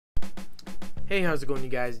Hey, how's it going, you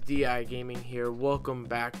guys? DI Gaming here. Welcome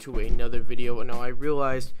back to another video. Now, I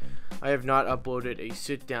realized I have not uploaded a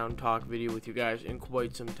sit-down talk video with you guys in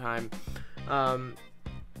quite some time.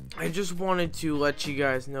 I just wanted to let you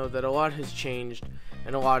guys know that a lot has changed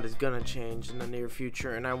and a lot is gonna change in the near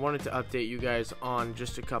future, and I wanted to update you guys on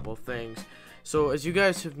just a couple things. So as you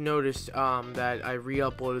guys have noticed, that I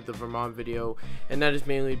re-uploaded the Vermont video, and that is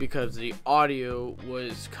mainly because the audio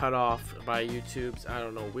was cut off by YouTube's, I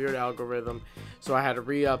don't know, weird algorithm. So I had to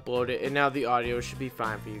re-upload it, and now the audio should be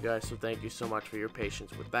fine for you guys. So thank you so much for your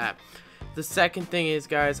patience with that. The second thing is,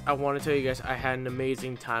 guys, I want to tell you guys I had an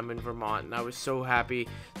amazing time in Vermont, and I was so happy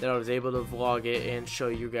that I was able to vlog it and show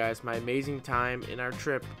you guys my amazing time in our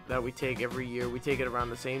trip that we take every year. We take it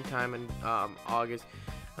around the same time in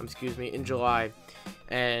in July,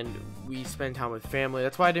 and we spend time with family.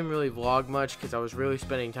 That's why I didn't really vlog much, because I was really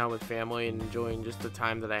spending time with family and enjoying just the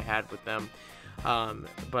time that I had with them.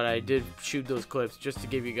 But I did shoot those clips just to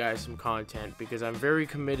give you guys some content, because I'm very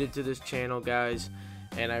committed to this channel, guys,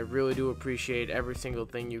 and I really do appreciate every single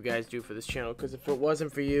thing you guys do for this channel, because if it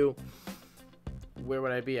wasn't for you, where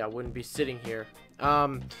would I be? I wouldn't be sitting here.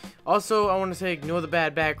 Also, I want to say, ignore the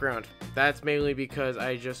bad background. That's mainly because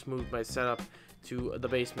I just moved my setup to the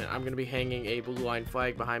basement. I'm going to be hanging a blue line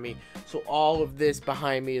flag behind me, so all of this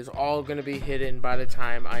behind me is all going to be hidden by the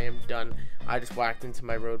time I am done. I just whacked into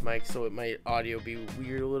my Rode mic, so it might audio be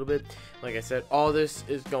weird a little bit. Like I said, all this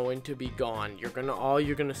is going to be gone. All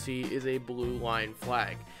you're gonna see is a blue line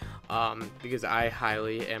flag, because I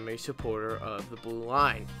highly am a supporter of the blue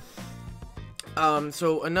line.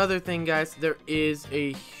 So another thing, guys, there is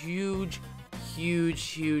a huge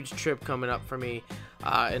trip coming up for me,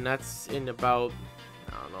 and that's in about,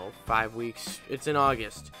 I don't know, 5 weeks. It's in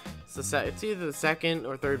August. It's either the second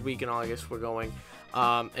or third week in August we're going,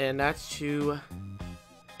 and that's to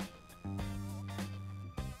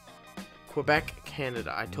Quebec,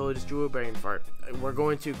 Canada. I totally just drew a brain fart. We're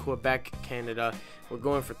going to Quebec, Canada. We're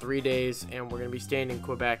going for 3 days, and we're going to be staying in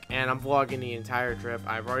Quebec, and I'm vlogging the entire trip.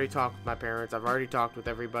 I've already talked with my parents. I've already talked with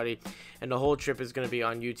everybody, and the whole trip is going to be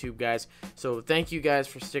on YouTube, guys. So thank you guys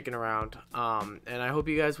for sticking around, and I hope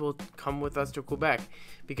you guys will come with us to Quebec,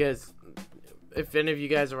 because if any of you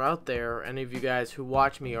guys are out there, any of you guys who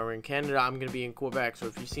watch me are in Canada, I'm going to be in Quebec. So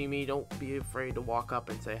if you see me, don't be afraid to walk up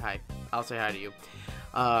and say hi. I'll say hi to you.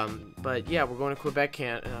 But yeah, we're going to Quebec,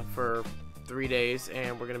 Canada for 3 days,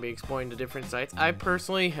 and we're going to be exploring the different sites. I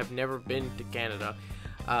personally have never been to Canada.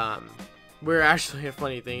 We're actually, a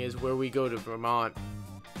funny thing is, where we go to Vermont,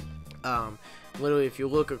 literally if you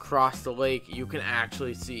look across the lake, you can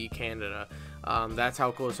actually see Canada. That's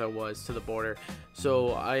how close I was to the border. So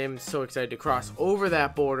I am so excited to cross over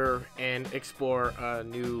that border and explore a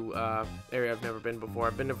new area I've never been before.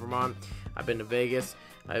 I've been to Vermont, I've been to Vegas,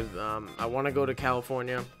 I want to go to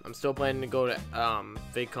California. I'm still planning to go to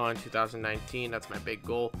VidCon 2019. That's my big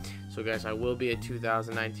goal. So guys, I will be at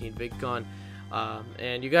 2019 VidCon,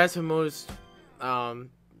 and you guys have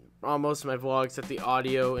on most of my vlogs that the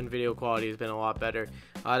audio and video quality has been a lot better.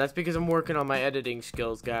 That's because I'm working on my editing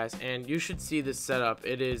skills, guys, and you should see this setup.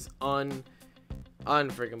 It is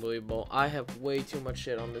unfreaking believable. I have way too much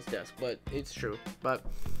shit on this desk, but it's true. But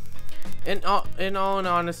in all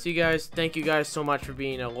honesty, guys, thank you guys so much for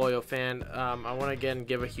being a loyal fan. I want to again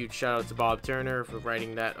give a huge shout out to Bob Turner for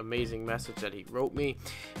writing that amazing message that he wrote me.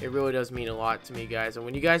 It really does mean a lot to me, guys, and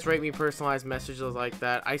when you guys write me personalized messages like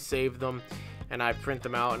that, I save them and I print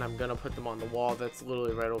them out, and I'm gonna put them on the wall that's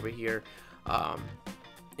literally right over here.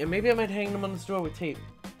 And maybe I might hang them on this door with tape,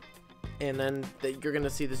 and then you're gonna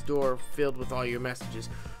see this door filled with all your messages.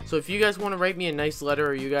 So if you guys want to write me a nice letter,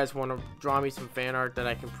 or you guys want to draw me some fan art that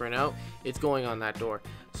I can print out, it's going on that door.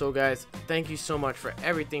 So guys, thank you so much for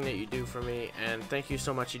everything that you do for me, and thank you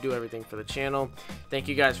so much you do everything for the channel. Thank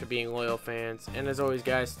you guys for being loyal fans, and as always,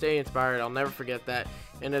 guys, stay inspired. I'll never forget that.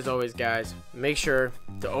 And as always, guys, make sure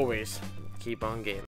to always keep on gaming.